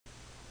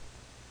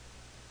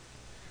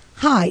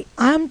Hi,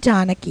 I am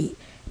Janaki.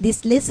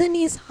 This lesson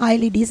is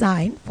highly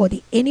designed for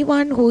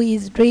anyone who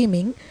is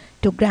dreaming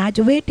to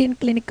graduate in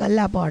clinical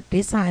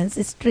laboratory science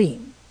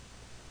stream.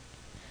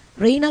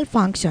 Renal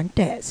function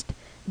test.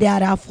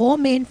 There are four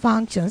main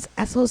functions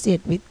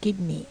associated with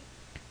kidney: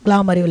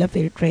 glomerular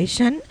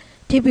filtration,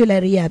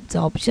 tubular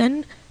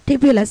reabsorption,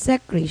 tubular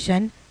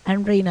secretion,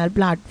 and renal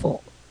blood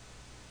flow.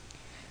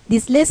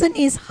 This lesson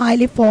is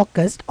highly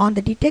focused on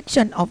the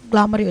detection of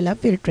glomerular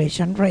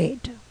filtration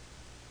rate.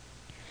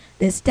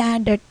 The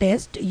standard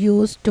test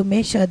used to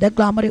measure the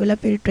glomerular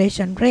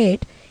filtration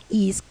rate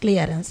is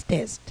clearance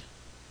test.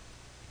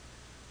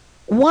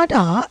 What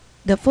are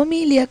the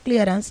familiar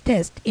clearance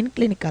tests in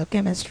clinical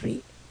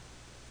chemistry?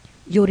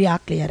 Urea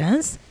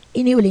clearance,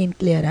 Inulin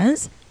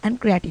clearance,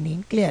 and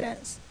Creatinine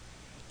clearance.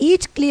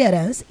 Each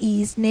clearance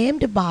is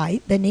named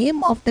by the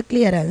name of the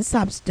clearance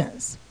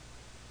substance: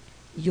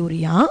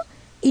 urea,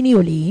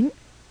 Inulin,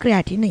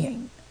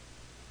 Creatinine.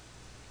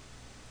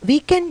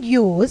 We can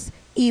use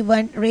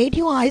even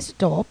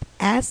radioisotope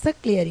as the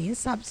clearing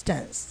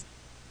substance.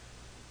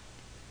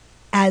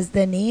 As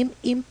the name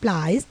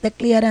implies, the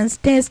clearance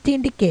test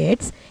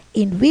indicates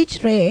in which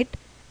rate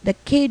the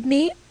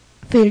kidney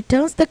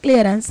filters the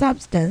clearance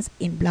substance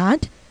in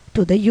blood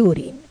to the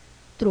urine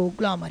through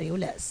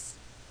glomerulus.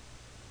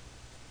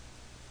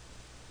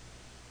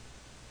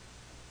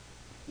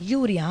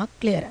 Urea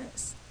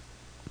clearance.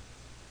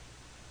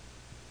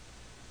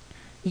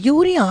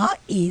 Urea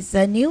is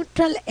a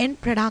neutral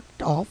end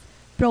product of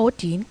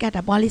protein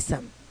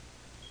catabolism.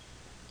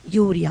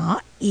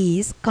 Urea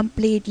is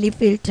completely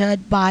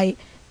filtered by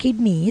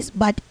kidneys,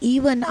 but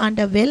even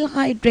under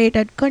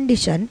well-hydrated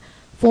condition,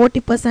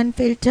 40%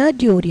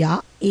 filtered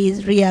urea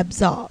is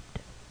reabsorbed.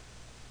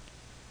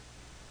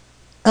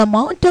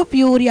 Amount of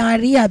urea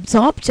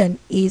reabsorption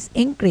is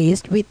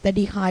increased with the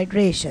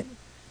dehydration.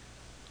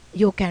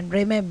 You can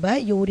remember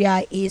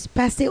urea is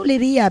passively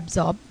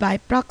reabsorbed by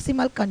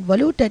proximal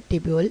convoluted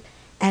tubule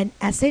and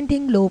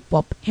ascending loop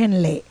of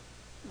Henle.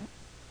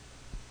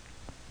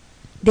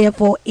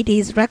 Therefore, it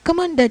is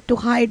recommended to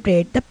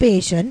hydrate the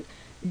patient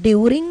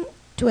during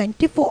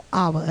 24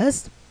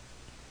 hours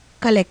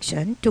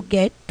collection to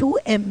get 2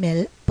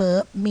 ml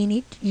per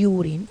minute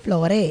urine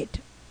flow rate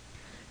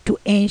to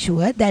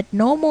ensure that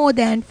no more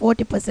than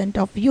 40%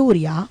 of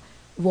urea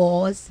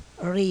was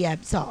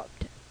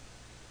reabsorbed.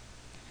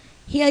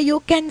 Here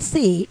you can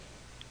see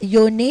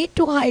you need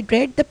to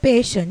hydrate the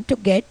patient to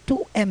get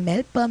 2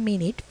 ml per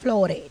minute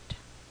flow rate.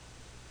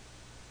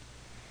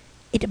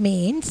 It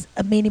means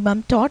a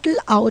minimum total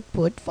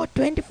output for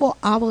 24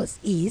 hours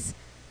is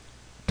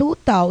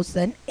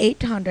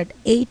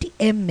 2880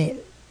 ml,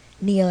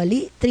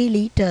 nearly 3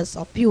 liters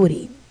of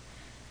urine.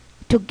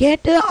 To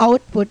get the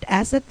output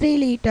as a 3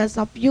 liters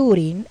of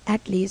urine,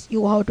 at least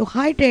you have to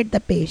hydrate the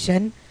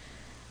patient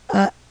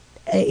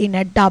in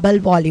a double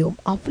volume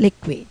of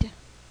liquid.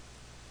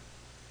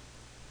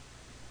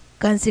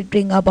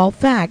 Considering above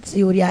facts,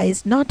 urea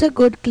is not a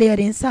good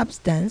clearing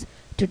substance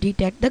to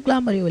detect the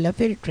glomerular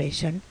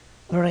filtration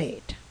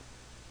rate.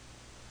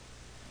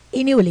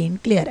 Inulin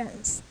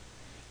clearance.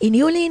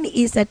 Inulin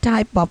is a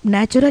type of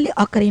naturally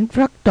occurring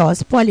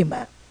fructose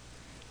polymer.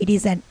 It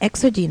is an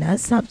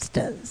exogenous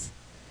substance.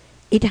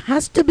 It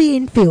has to be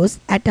infused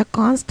at a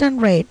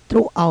constant rate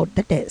throughout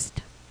the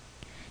test.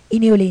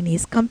 Inulin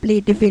is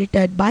completely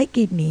filtered by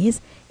kidneys.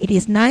 It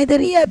is neither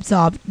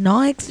reabsorbed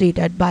nor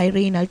excreted by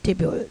renal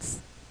tubules.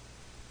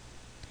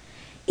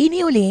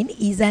 Inulin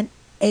is an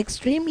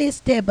extremely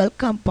stable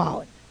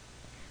compound,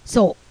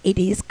 so it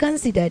is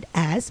considered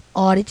as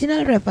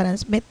original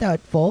reference method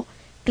for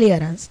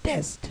clearance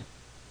test.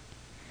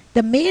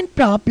 The main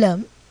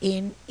problem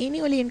in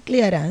Inulin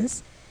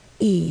clearance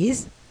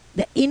is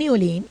the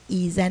inulin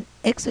is an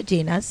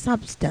exogenous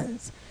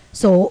substance,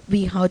 so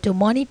we have to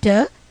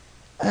monitor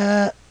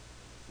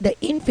the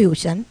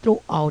infusion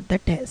throughout the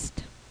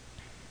test.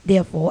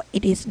 Therefore,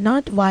 it is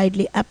not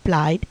widely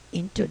applied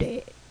in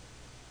today.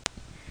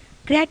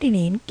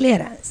 Creatinine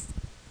clearance.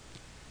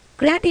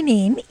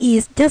 Creatinine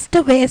is just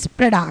a waste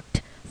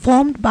product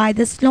formed by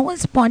the slow and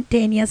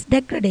spontaneous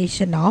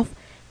degradation of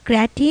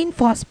creatine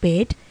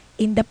phosphate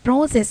in the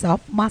process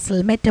of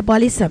muscle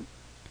metabolism.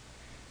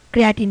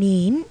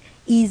 Creatinine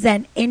is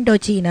an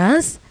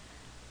endogenous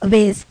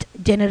waste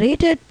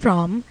generated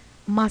from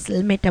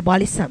muscle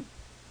metabolism.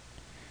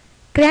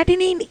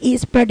 Creatinine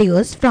is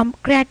produced from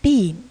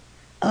creatine,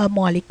 a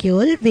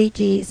molecule which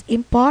is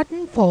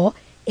important for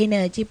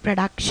energy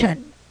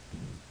production.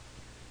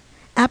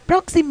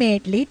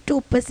 Approximately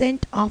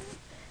 2% of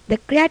the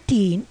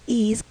creatine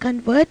is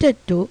converted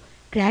to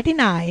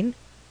creatinine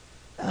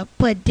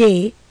per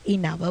day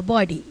in our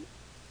body.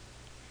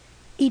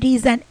 It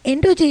is an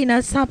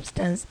endogenous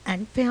substance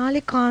and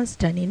fairly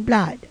constant in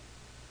blood.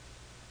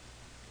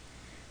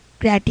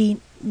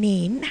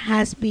 Creatinine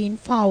has been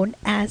found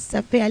as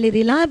a fairly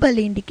reliable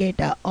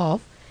indicator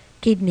of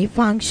kidney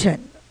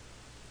function.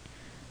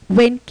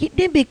 When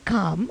kidney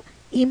become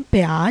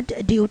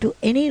impaired due to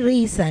any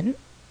reason,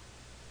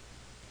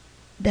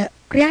 the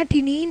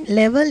creatinine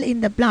level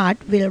in the blood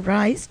will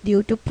rise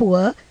due to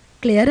poor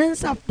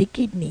clearance of the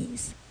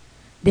kidneys.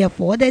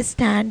 Therefore, the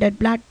standard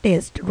blood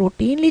test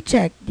routinely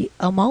checks the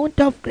amount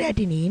of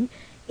creatinine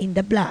in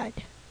the blood.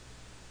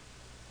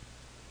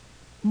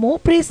 More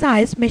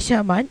precise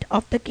measurement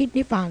of the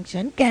kidney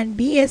function can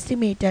be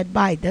estimated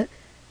by the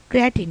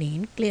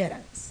creatinine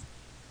clearance.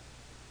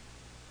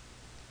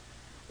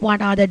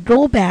 What are the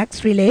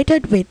drawbacks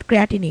related with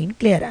creatinine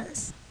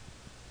clearance?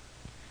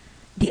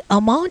 The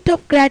amount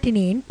of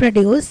creatinine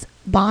produced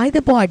by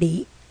the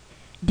body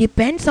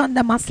depends on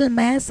the muscle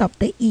mass of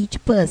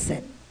each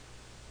person.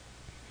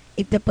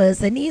 If the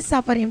person is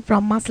suffering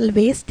from muscle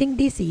wasting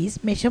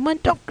disease,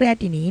 measurement of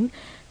creatinine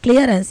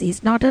clearance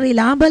is not a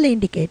reliable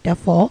indicator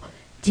for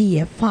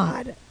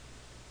GFR.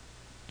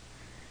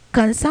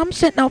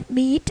 Consumption of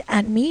meat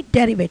and meat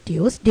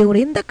derivatives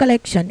during the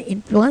collection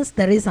influence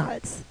the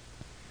results.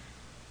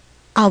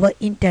 Our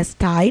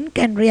intestine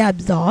can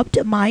reabsorb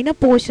a minor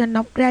portion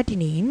of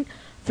creatinine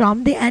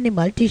from the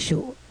animal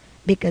tissue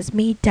because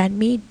meat and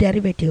meat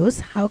derivatives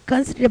have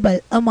considerable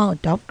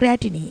amount of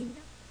creatinine.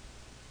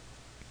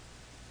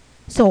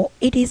 So,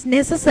 it is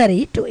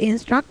necessary to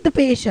instruct the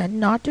patient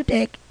not to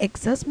take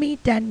excess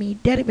meat and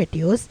meat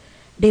derivatives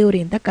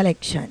during the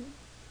collection.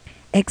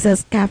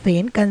 Excess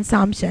caffeine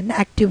consumption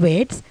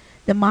activates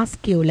the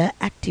muscular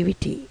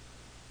activity.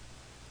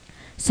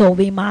 So,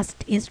 we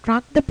must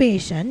instruct the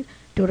patient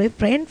to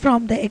refrain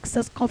from the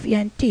excess coffee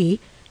and tea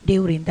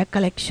during the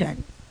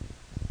collection.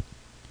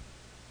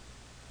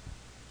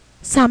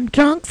 Some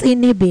drugs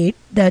inhibit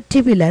the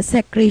tubular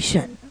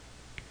secretion.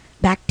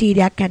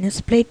 Bacteria can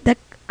split the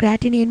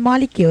creatinine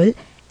molecule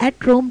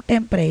at room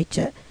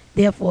temperature.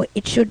 Therefore,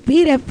 it should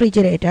be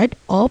refrigerated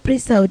or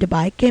preserved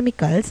by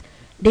chemicals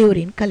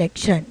during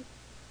collection.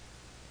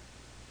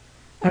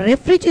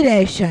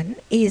 Refrigeration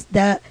is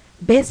the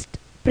best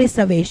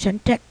preservation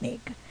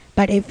technique.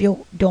 But if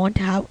you don't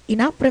have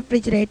enough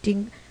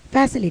refrigerating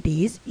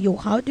facilities, you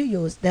have to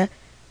use the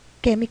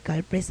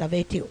chemical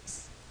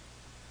preservatives.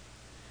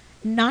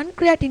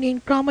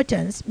 Non-creatinine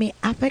chromatogens may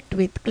affect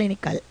with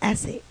clinical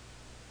assay.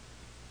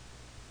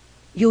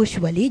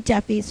 Usually,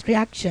 Jaffer's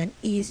reaction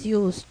is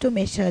used to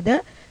measure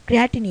the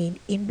creatinine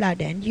in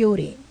blood and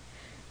urine.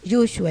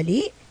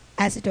 Usually,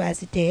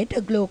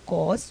 acetoacetate,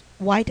 glucose,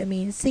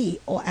 vitamin C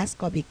or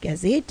ascorbic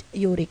acid,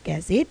 uric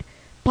acid,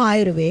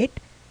 pyruvate,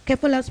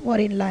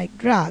 cephalosporin-like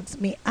drugs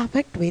may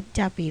affect with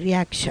Jaffe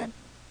reaction.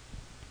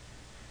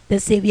 The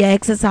severe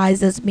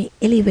exercises may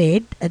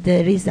elevate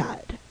the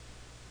result.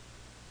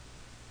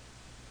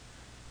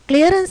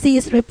 Clearance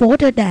is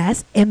reported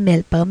as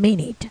ml per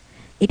minute.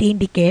 It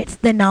indicates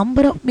the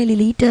number of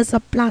milliliters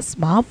of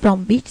plasma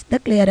from which the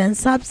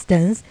clearance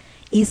substance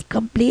is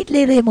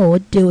completely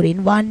removed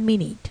during 1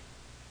 minute.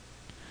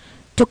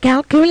 To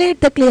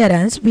calculate the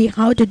clearance, we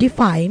have to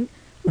define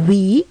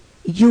V,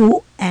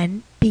 U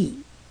and P.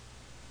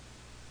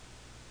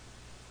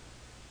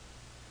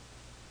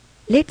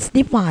 Let's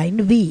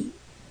define V.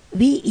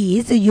 V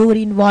is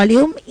urine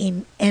volume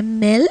in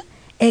ml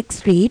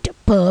excrete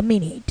per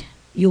minute,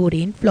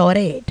 urine flow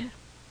rate.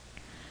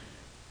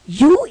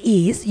 U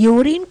is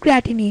urine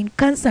creatinine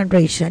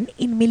concentration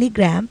in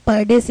milligram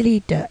per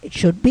deciliter. It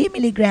should be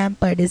milligram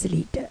per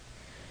deciliter.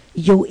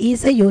 U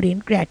is a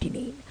urine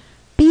creatinine.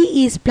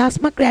 P is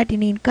plasma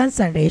creatinine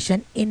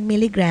concentration in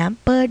milligram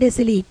per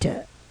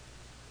deciliter.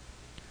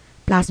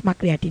 Plasma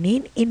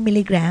creatinine in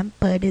milligram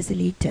per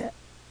deciliter.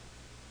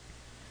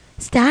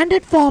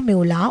 Standard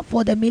formula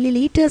for the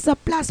milliliters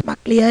of plasma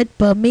cleared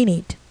per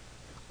minute,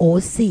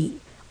 OC,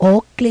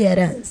 or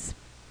clearance.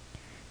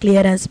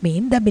 Clearance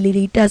means the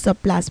milliliters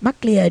of plasma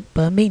cleared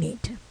per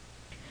minute.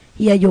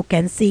 Here you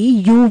can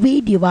see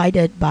UV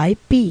divided by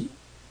P.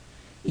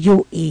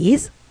 U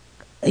is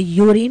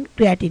urine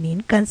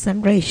creatinine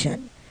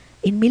concentration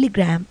in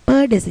milligram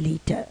per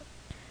deciliter.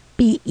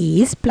 P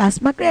is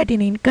plasma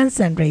creatinine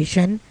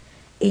concentration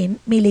in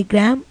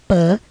milligram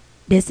per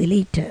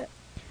deciliter.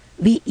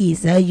 V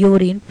is a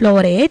urine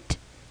flow rate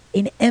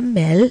in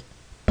ml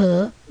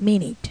per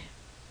minute.